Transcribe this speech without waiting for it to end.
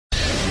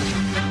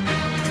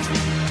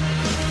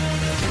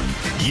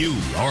You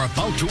are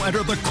about to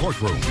enter the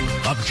courtroom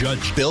of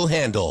Judge Bill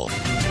Handel.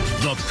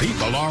 The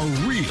people are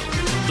real.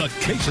 The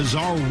cases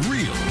are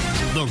real.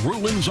 The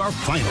rulings are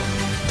final.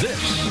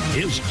 This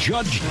is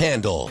Judge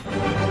Handel.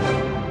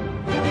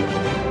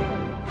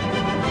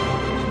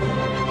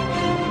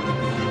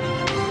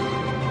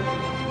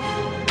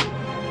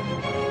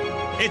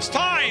 It's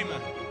time,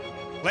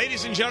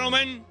 ladies and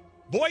gentlemen,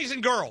 boys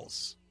and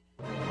girls.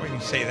 Why do you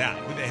say that?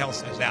 Who the hell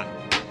says that?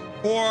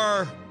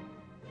 Or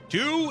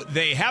do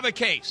they have a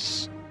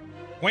case?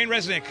 Wayne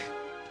Resnick,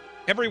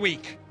 every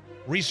week,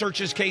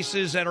 researches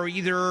cases that are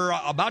either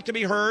about to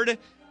be heard,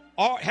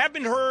 or have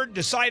been heard,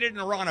 decided, and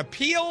are on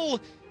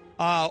appeal,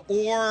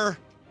 or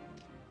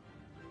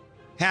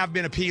have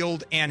been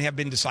appealed and have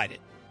been decided.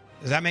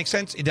 Does that make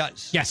sense? It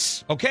does.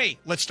 Yes. Okay,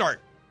 let's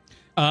start.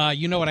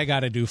 You know what I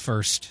got to do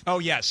first. Oh,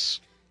 yes.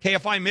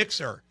 KFI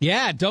Mixer.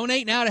 Yeah,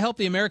 donate now to help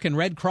the American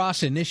Red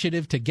Cross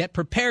Initiative to Get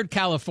Prepared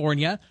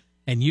California.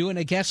 And you and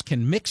a guest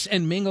can mix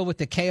and mingle with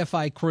the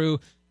KFI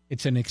crew.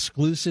 It's an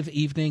exclusive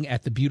evening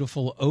at the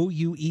beautiful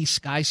OUE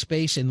Sky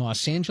Space in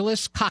Los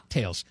Angeles.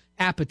 Cocktails,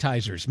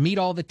 appetizers, meet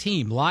all the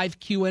team, live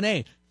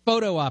Q&A,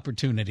 photo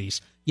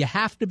opportunities. You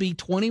have to be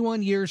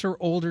 21 years or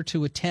older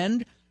to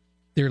attend.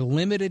 They're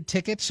limited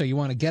tickets, so you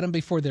want to get them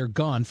before they're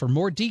gone. For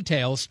more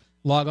details,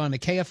 log on to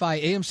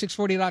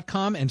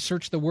KFIAM640.com and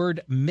search the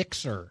word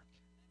mixer.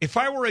 If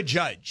I were a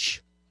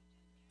judge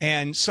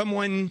and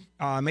someone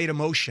made a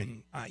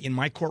motion in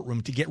my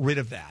courtroom to get rid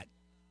of that,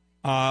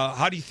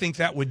 how do you think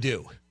that would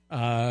do?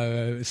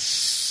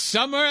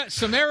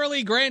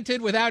 Summarily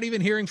granted without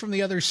even hearing from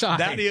the other side.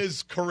 That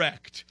is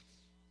correct.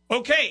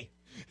 Okay.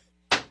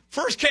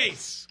 First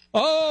case.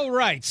 All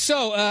right.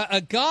 So a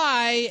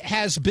guy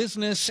has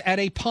business at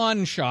a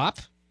pawn shop,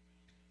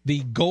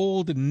 the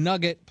Gold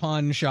Nugget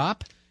Pawn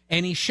Shop,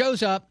 and he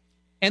shows up,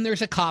 and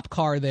there's a cop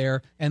car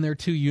there, and there are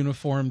two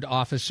uniformed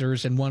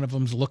officers, and one of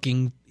them's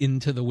looking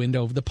into the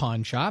window of the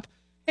pawn shop,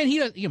 and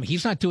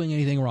he's not doing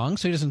anything wrong,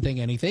 so he doesn't think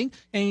anything,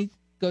 and he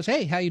goes,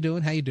 "Hey, how you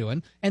doing? How you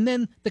doing?" And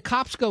then the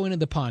cops go into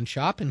the pawn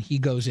shop, and he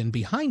goes in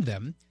behind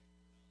them,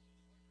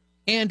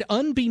 and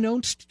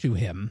unbeknownst to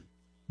him,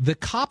 the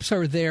cops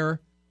are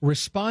there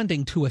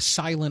responding to a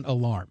silent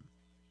alarm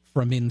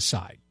from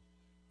inside.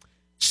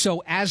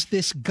 So as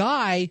this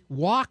guy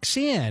walks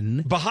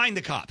in behind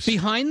the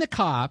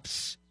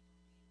cops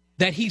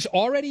that he's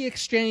already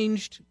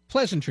exchanged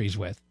pleasantries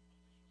with,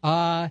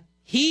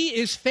 he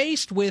is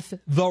faced with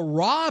the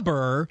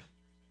robber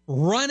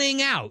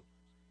running out.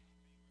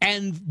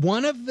 And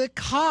one of the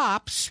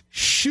cops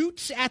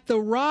shoots at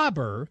the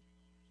robber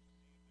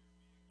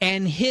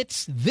and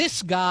hits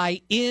this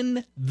guy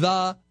in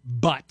the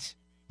butt.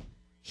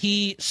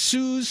 He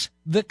sues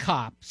the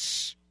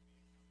cops.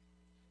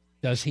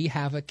 Does he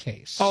have a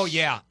case? Oh,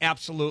 yeah,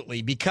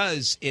 absolutely,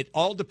 because it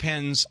all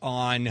depends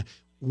on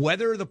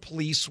whether the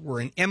police were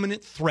an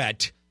imminent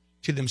threat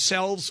to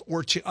themselves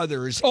or to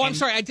others. Oh, I'm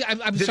sorry.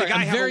 I'm sorry.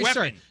 I'm very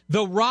sorry.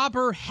 The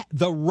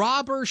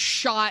robber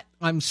shot.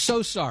 I'm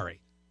so sorry.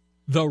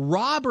 The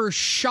robber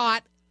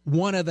shot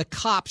one of the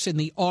cops in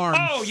the arm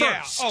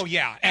first. Oh,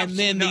 yeah. And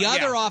then the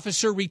other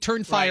officer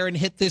returned fire and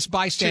hit this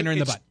bystander in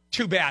the butt.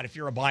 Too bad if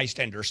you're a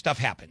bystander. Stuff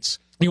happens.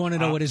 You want to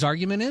know what his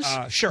argument is?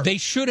 Sure. They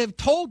should have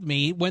told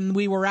me when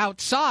we were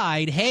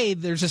outside, hey,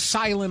 there's a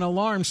silent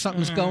alarm,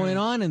 something's going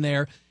on in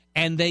there,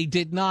 and they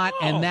did not,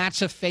 and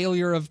that's a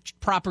failure of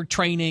proper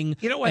training.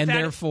 You know what? And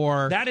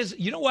therefore, that is.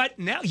 You know what?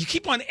 Now you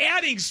keep on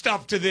adding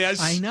stuff to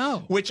this. I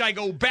know. Which I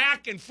go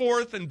back and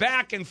forth and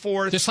back and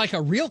forth. Just like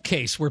a real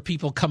case where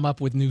people come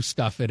up with new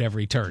stuff at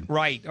every turn.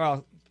 Right.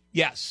 Well,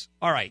 yes.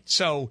 All right.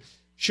 So,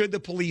 should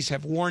the police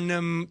have warned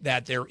them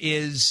that there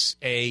is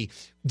a?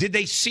 Did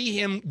they see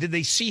him? Did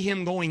they see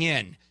him going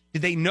in?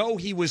 Did they know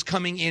he was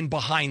coming in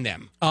behind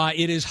them?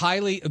 It is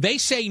highly. They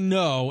say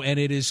no, and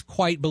it is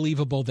quite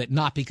believable that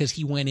not, because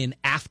he went in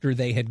after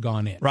they had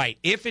gone in. Right.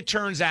 If it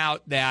turns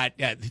out that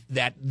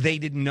that they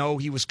didn't know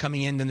he was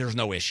coming in, then there's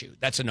no issue.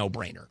 That's a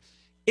no-brainer.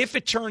 If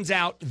it turns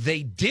out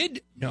they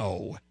did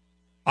know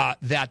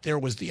that there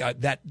was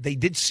that they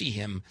did see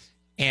him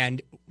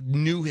and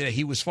knew that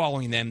he was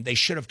following them, they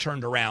should have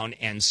turned around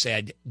and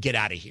said, "Get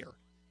out of here."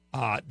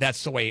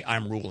 That's the way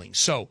I'm ruling.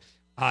 So.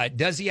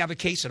 Does he have a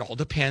case? It all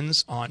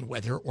depends on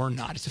whether or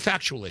not it's a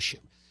factual issue.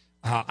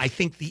 I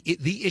think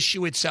the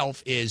issue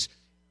itself is,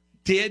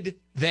 did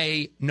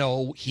they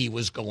know he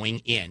was going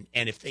in?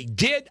 And if they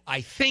did, I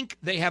think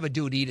they have a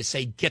duty to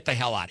say, get the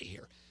hell out of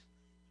here.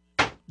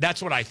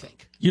 That's what I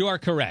think. You are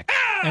correct.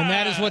 And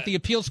that is what the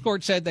appeals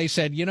court said. They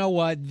said, you know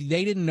what?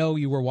 They didn't know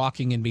you were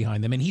walking in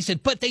behind them. And he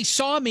said, but they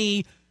saw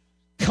me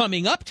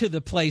coming up to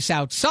the place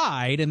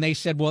outside. And they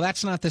said, well,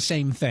 that's not the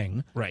same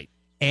thing. Right.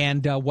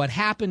 And what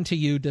happened to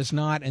you does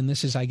not, and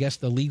this is, I guess,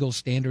 the legal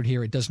standard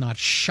here, it does not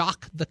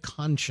shock the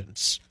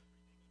conscience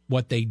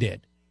what they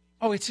did.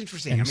 Oh, it's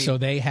interesting. And so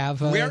they have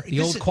the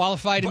old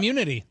qualified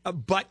immunity.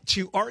 But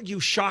to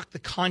argue shock the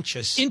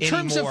conscience in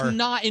terms anymore,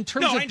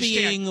 of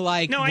being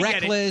like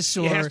reckless,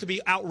 or it has to be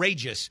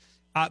outrageous.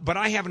 But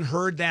I haven't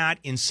heard that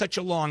in such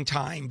a long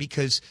time,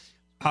 because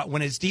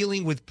when it's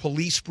dealing with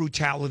police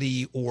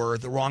brutality or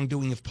the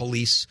wrongdoing of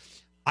police,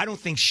 I don't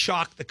think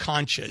shock the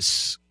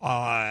conscious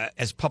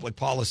as public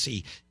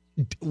policy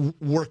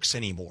works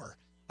anymore.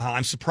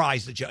 I'm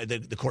surprised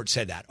the court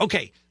said that.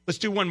 Okay, let's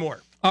do one more.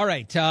 All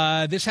right.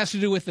 This has to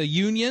do with a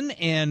union,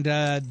 and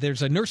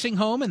there's a nursing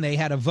home, and they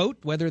had a vote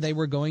whether they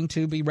were going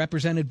to be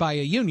represented by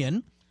a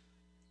union,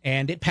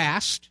 and it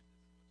passed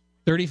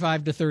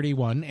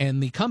 35-31,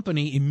 and the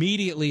company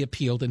immediately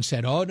appealed and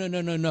said, oh,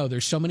 no,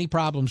 there's so many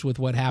problems with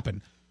what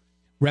happened.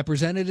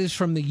 Representatives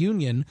from the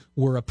union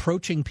were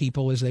approaching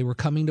people as they were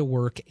coming to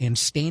work and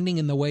standing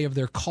in the way of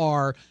their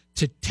car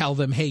to tell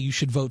them, hey, you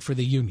should vote for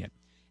the union.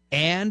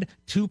 And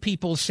two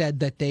people said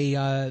that they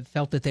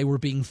felt that they were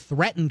being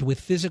threatened with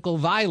physical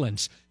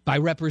violence by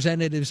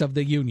representatives of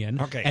the union.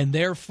 Okay. And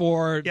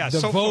therefore,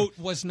 the vote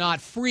was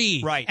not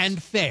free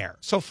and fair.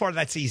 So far,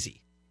 that's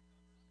easy.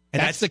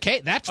 And that's the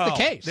case. That's the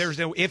case.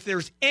 If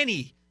there's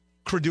any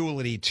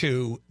credulity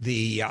to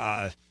the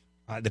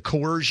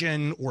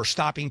coercion or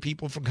stopping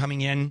people from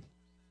coming in,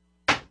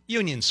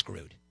 union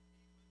screwed.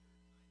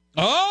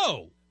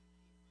 Oh,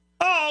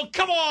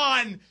 come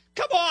on.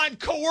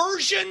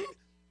 Coercion?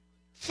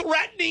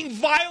 Threatening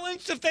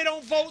violence if they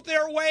don't vote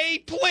their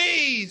way?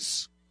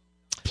 Please.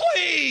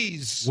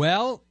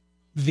 Well,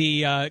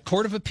 the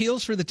Court of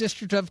Appeals for the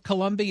District of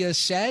Columbia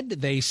said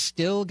they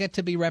still get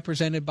to be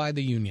represented by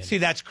the union. See,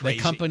 that's crazy.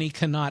 The company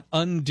cannot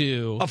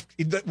undo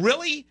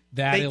really?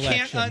 That they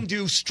election. Can't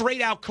undo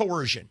straight-out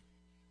coercion.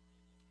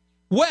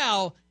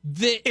 Well,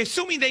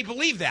 assuming they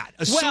believe that.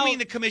 Assuming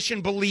the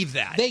commission believed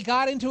that. They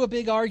got into a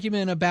big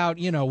argument about,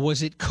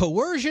 was it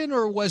coercion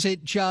or was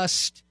it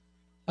just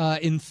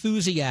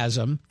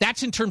enthusiasm?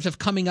 That's in terms of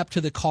coming up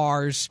to the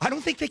cars. I don't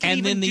think they can and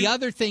even then the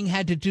other thing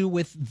had to do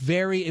with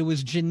it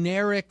was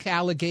generic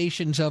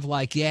allegations of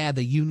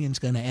the union's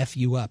going to F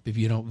you up if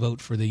you don't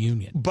vote for the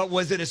union. But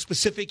was it a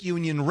specific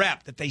union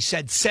rep that they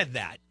said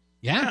that?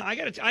 Yeah.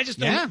 I just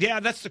don't.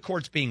 Yeah, that's the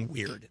courts being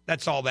weird.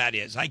 That's all that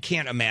is. I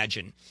can't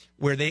imagine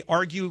where they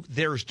argue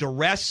there's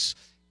duress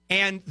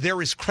and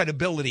there is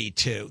credibility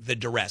to the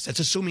duress. That's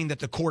assuming that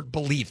the court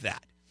believed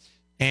that.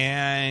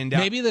 And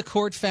maybe the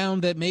court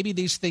found that maybe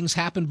these things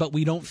happened, but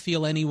we don't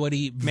feel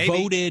anybody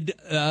voted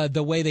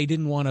the way they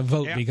didn't want to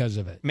vote because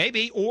of it.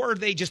 Maybe, or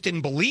they just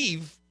didn't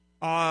believe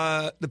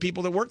the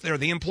people that work there,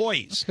 the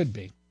employees. That could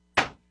be.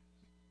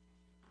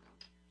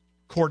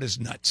 Court is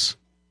nuts.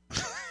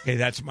 Okay,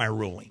 that's my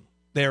ruling.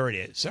 There it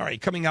is. All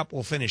right, coming up,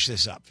 we'll finish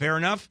this up. Fair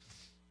enough?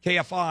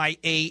 KFI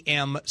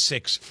AM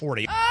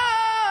 640.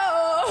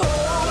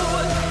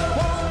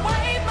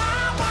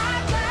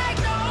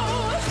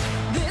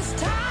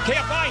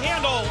 KFI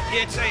Handle.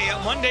 It's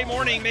a Monday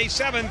morning, May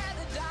 7th.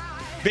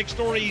 Big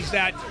stories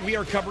that we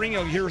are covering.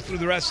 You'll hear through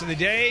the rest of the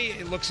day.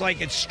 It looks like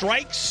it's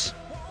strikes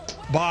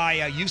by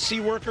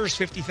UC workers,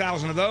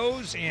 50,000 of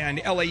those, and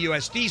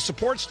LAUSD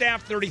support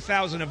staff,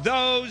 30,000 of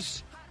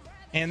those.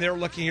 And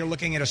you're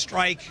looking at a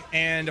strike.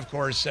 And, of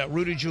course,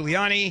 Rudy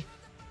Giuliani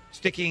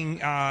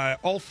sticking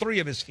all three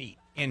of his feet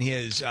in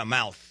his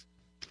mouth.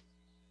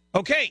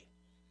 Okay,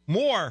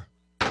 more.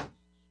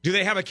 Do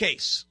they have a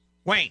case?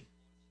 Wayne.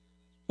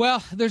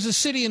 Well, there's a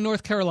city in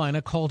North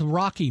Carolina called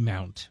Rocky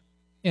Mount,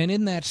 and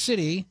in that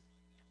city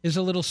is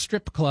a little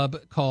strip club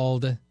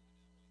called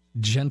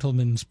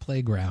Gentleman's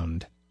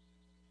Playground.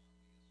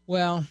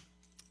 Well,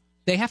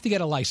 they have to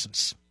get a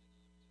license,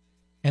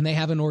 and they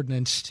have an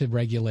ordinance to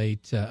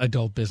regulate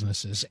adult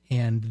businesses,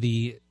 and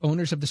the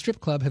owners of the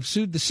strip club have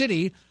sued the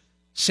city,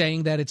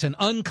 saying that it's an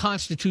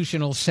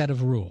unconstitutional set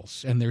of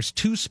rules, and there's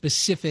two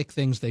specific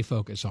things they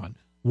focus on.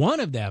 One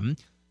of them,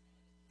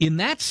 in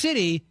that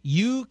city,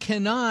 you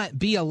cannot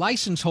be a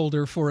license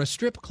holder for a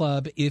strip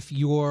club if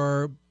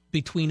you're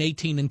between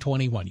 18 and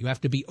 21. You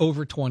have to be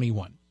over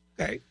 21.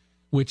 Okay.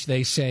 Which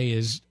they say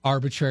is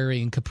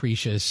arbitrary and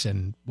capricious,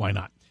 and why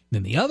not?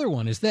 Then the other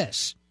one is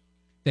this.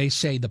 They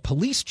say the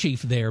police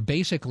chief there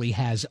basically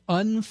has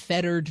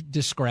unfettered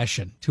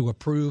discretion to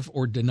approve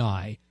or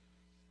deny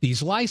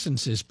these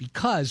licenses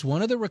because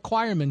one of the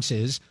requirements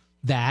is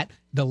that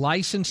the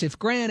license, if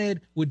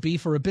granted, would be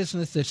for a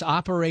business that's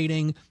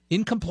operating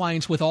in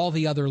compliance with all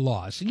the other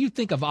laws. And you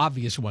think of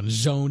obvious ones,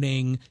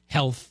 zoning,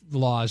 health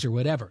laws, or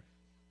whatever.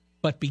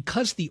 But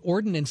because the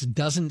ordinance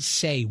doesn't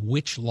say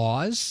which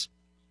laws,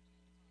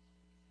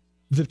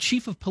 the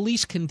chief of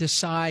police can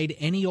decide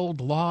any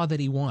old law that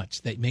he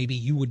wants that maybe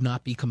you would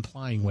not be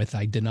complying with.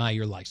 I deny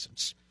your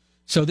license.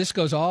 So this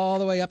goes all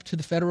the way up to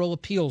the federal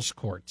appeals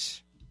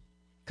courts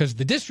because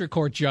the district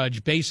court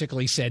judge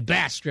basically said,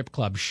 bah, strip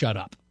club, shut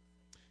up.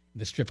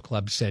 The strip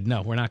club said,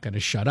 no, we're not going to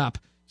shut up.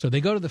 So they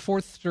go to the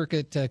Fourth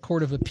Circuit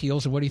Court of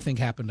Appeals, and what do you think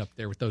happened up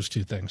there with those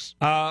two things?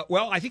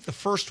 Well, I think the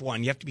first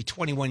one, you have to be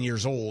 21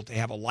 years old to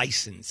have a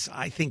license.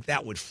 I think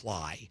that would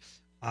fly,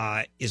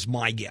 is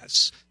my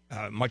guess.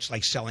 Much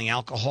like selling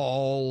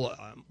alcohol.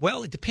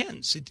 Well, it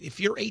depends. If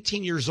you're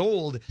 18 years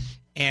old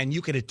and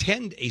you can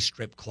attend a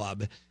strip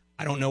club,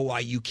 I don't know why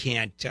you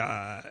can't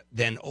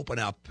then open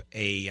up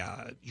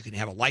you can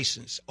have a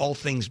license, all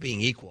things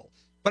being equal.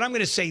 But I'm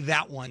going to say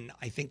that one,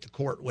 I think the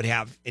court would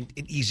have an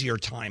easier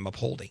time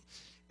upholding.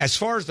 As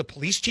far as the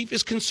police chief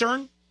is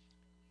concerned,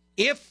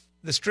 if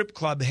the strip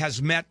club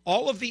has met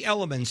all of the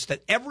elements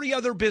that every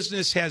other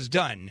business has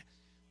done,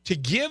 to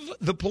give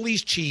the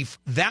police chief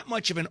that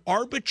much of an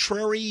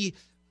arbitrary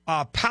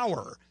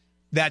power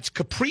that's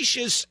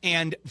capricious,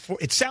 and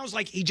it sounds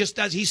like he just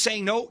does. He's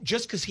saying no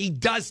just because he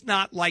does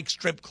not like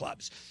strip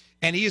clubs.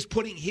 And he is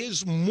putting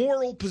his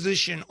moral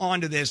position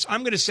onto this.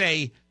 I'm going to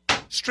say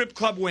strip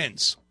club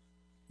wins.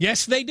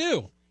 Yes, they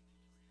do.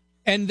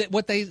 And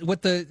what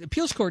the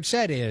appeals court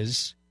said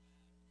is,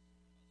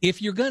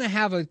 if you're going to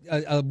have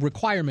a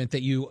requirement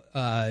that you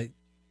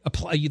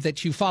apply,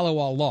 that you follow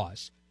all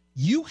laws,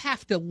 you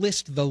have to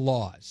list the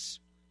laws.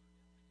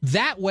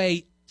 That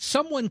way,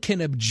 someone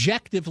can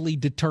objectively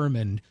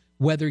determine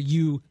whether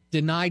you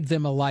denied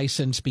them a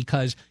license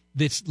because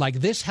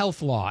this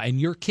health law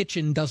and your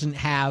kitchen doesn't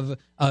have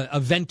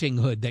a venting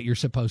hood that you're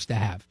supposed to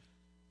have.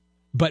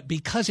 But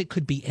because it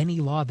could be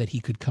any law that he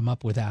could come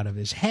up with out of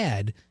his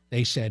head,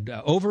 they said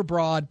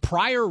overbroad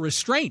prior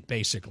restraint,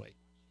 basically,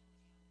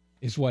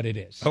 is what it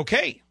is.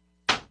 Okay.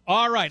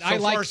 All right. So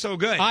far, so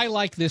good. I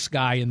like this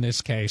guy in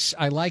this case.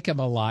 I like him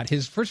a lot.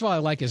 First of all, I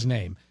like his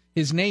name.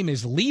 His name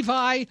is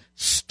Levi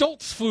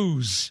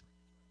Stoltzfus.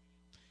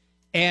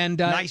 And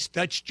nice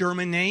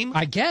Dutch-German name.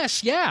 I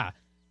guess, yeah.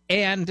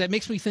 And it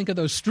makes me think of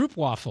those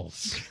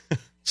stroopwafels.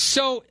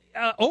 So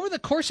over the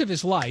course of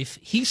his life,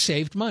 he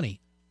saved money.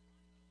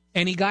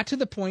 And he got to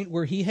the point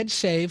where he had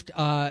saved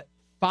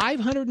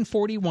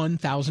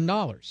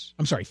 $541,000.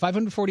 I'm sorry,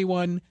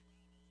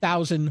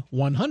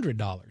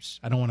 $541,100.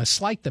 I don't want to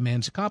slight the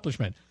man's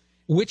accomplishment,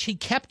 which he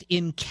kept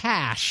in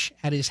cash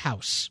at his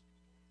house.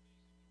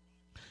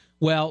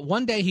 Well,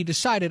 one day he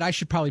decided I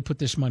should probably put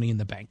this money in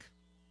the bank.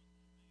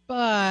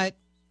 But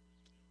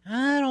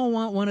I don't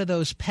want one of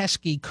those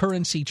pesky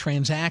currency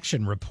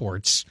transaction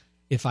reports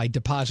if I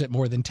deposit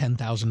more than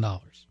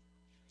 $10,000.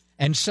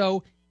 And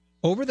so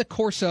over the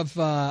course of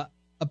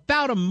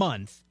about a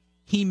month,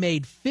 he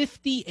made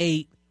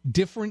 58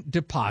 different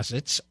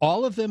deposits.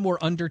 All of them were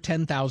under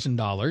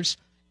 $10,000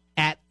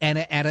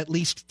 at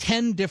least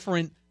 10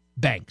 different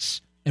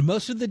banks. And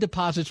most of the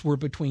deposits were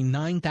between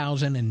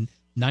 $9,000 and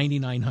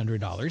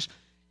 $9,900.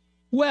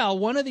 Well,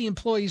 one of the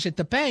employees at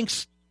the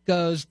banks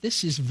goes,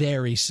 this is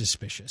very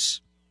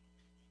suspicious,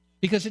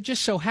 because it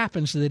just so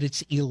happens that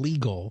it's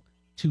illegal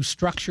to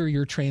structure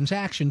your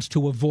transactions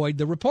to avoid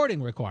the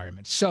reporting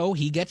requirements. So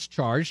he gets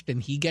charged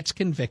and he gets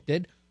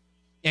convicted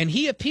and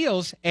he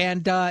appeals.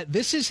 And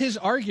this is his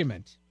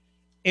argument.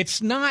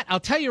 It's not, I'll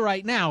tell you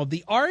right now,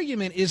 the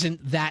argument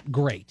isn't that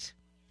great.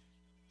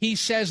 He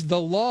says the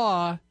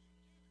law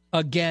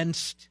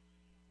against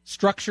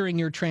structuring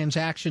your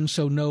transactions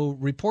so no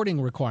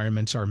reporting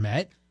requirements are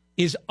met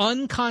is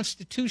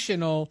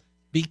unconstitutional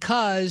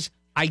because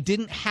I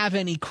didn't have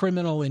any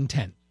criminal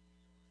intent.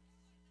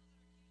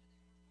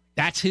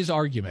 That's his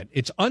argument.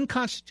 It's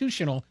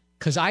unconstitutional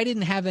because I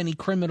didn't have any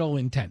criminal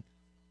intent.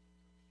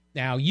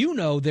 Now, you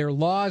know there are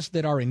laws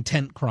that are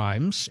intent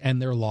crimes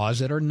and there are laws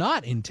that are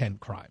not intent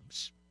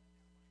crimes.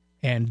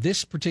 And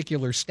this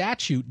particular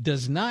statute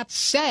does not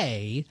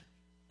say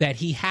that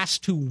he has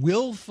to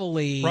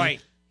willfully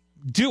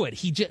do it.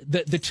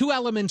 The two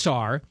elements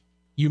are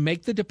you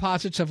make the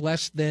deposits of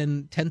less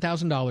than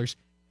 $10,000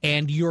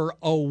 and you're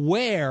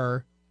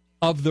aware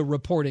of the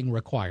reporting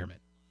requirement.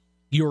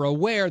 You're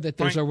aware that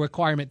there's a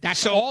requirement.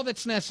 That's all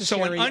that's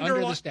necessary under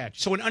the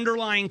statute. So an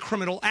underlying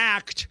criminal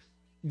act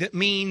that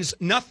means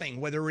nothing,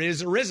 whether it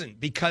is or isn't,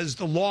 because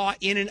the law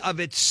in and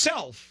of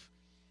itself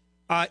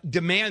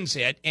demands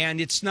it, and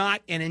it's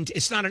not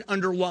an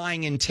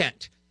underlying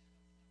intent.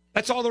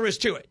 That's all there is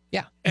to it.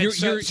 Yeah,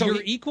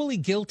 you're equally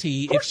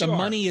guilty if the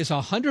money is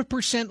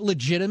 100%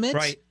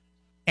 legitimate,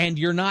 and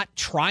you're not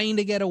trying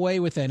to get away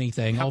with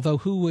anything. Although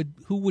who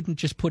wouldn't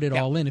just put it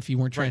all in if you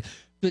weren't trying?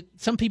 But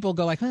some people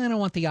go like, I don't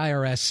want the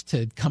IRS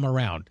to come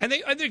around. And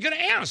they're going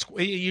to ask.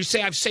 You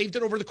say, I've saved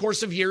it over the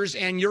course of years,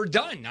 and you're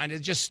done. And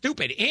it's just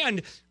stupid.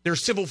 And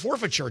there's civil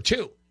forfeiture,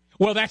 too.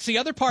 Well, that's the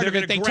other part of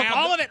it. They took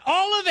all of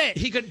it.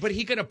 He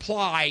could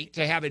apply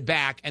to have it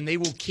back, and they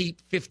will keep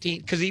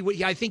 15. Because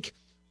I think,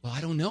 well, I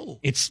don't know.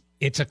 It's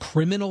a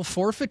criminal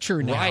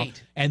forfeiture now.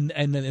 Right. And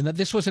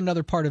this was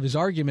another part of his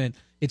argument.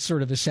 It's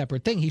sort of a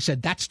separate thing. He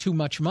said, that's too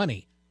much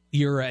money.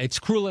 It's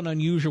cruel and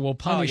unusual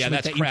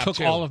punishment that you took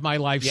all of my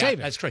life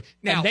savings. That's correct.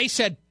 Now, and they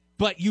said,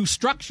 but you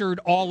structured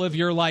all of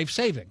your life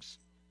savings.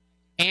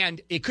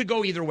 And it could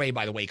go either way,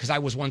 by the way, because I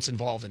was once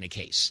involved in a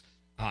case.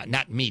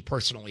 Not me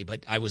personally,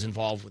 but I was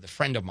involved with a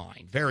friend of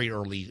mine, very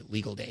early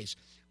legal days,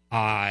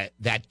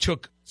 that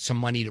took some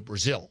money to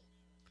Brazil,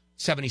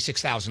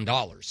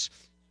 $76,000,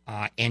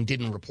 and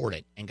didn't report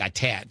it and got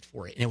tagged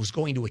for it. And it was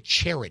going to a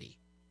charity.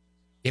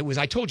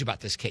 I told you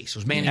about this case.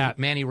 It was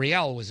Manny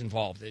Riel was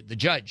involved, the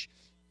judge.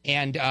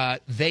 And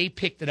they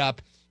picked it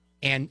up,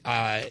 and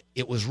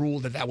it was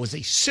ruled that was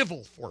a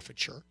civil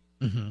forfeiture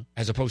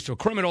as opposed to a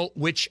criminal,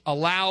 which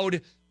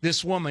allowed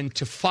this woman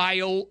to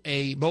file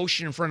a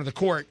motion in front of the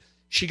court.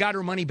 She got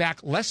her money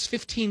back less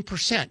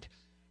 15%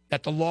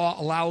 that the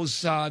law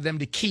allows them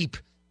to keep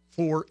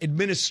for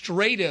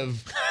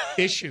administrative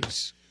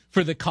issues.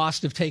 for the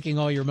cost of taking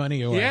all your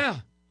money away.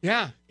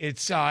 Yeah.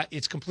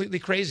 It's completely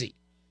crazy.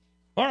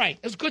 All right,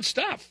 that's good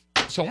stuff.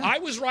 So I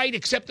was right,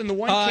 except in the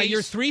one case.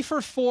 You're 3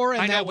 for 4,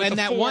 and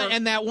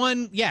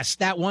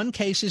that one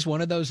case is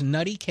one of those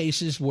nutty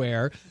cases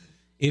where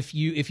if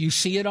you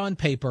see it on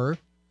paper,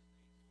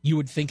 you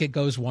would think it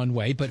goes one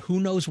way, but who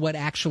knows what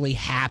actually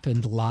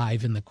happened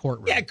live in the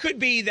courtroom. Yeah, it could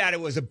be that it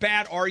was a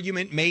bad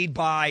argument made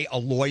by a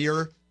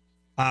lawyer.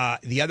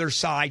 The other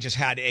side just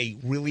had a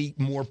really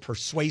more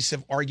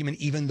persuasive argument,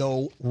 even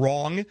though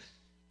wrong,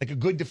 like a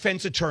good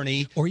defense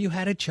attorney. Or you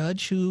had a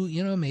judge who,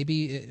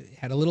 maybe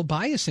had a little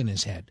bias in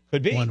his head.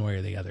 Could be. One way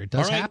or the other. It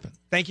does happen.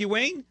 Thank you,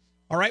 Wayne.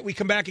 All right, we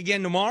come back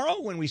again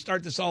tomorrow when we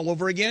start this all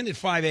over again at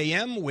 5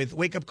 a.m. with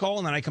Wake Up Call,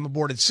 and then I come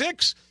aboard at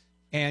 6.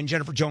 And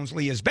Jennifer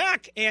Jones-Lee is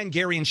back, and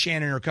Gary and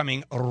Shannon are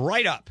coming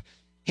right up.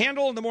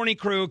 Handle in the morning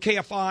crew,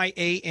 KFI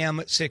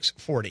AM 640.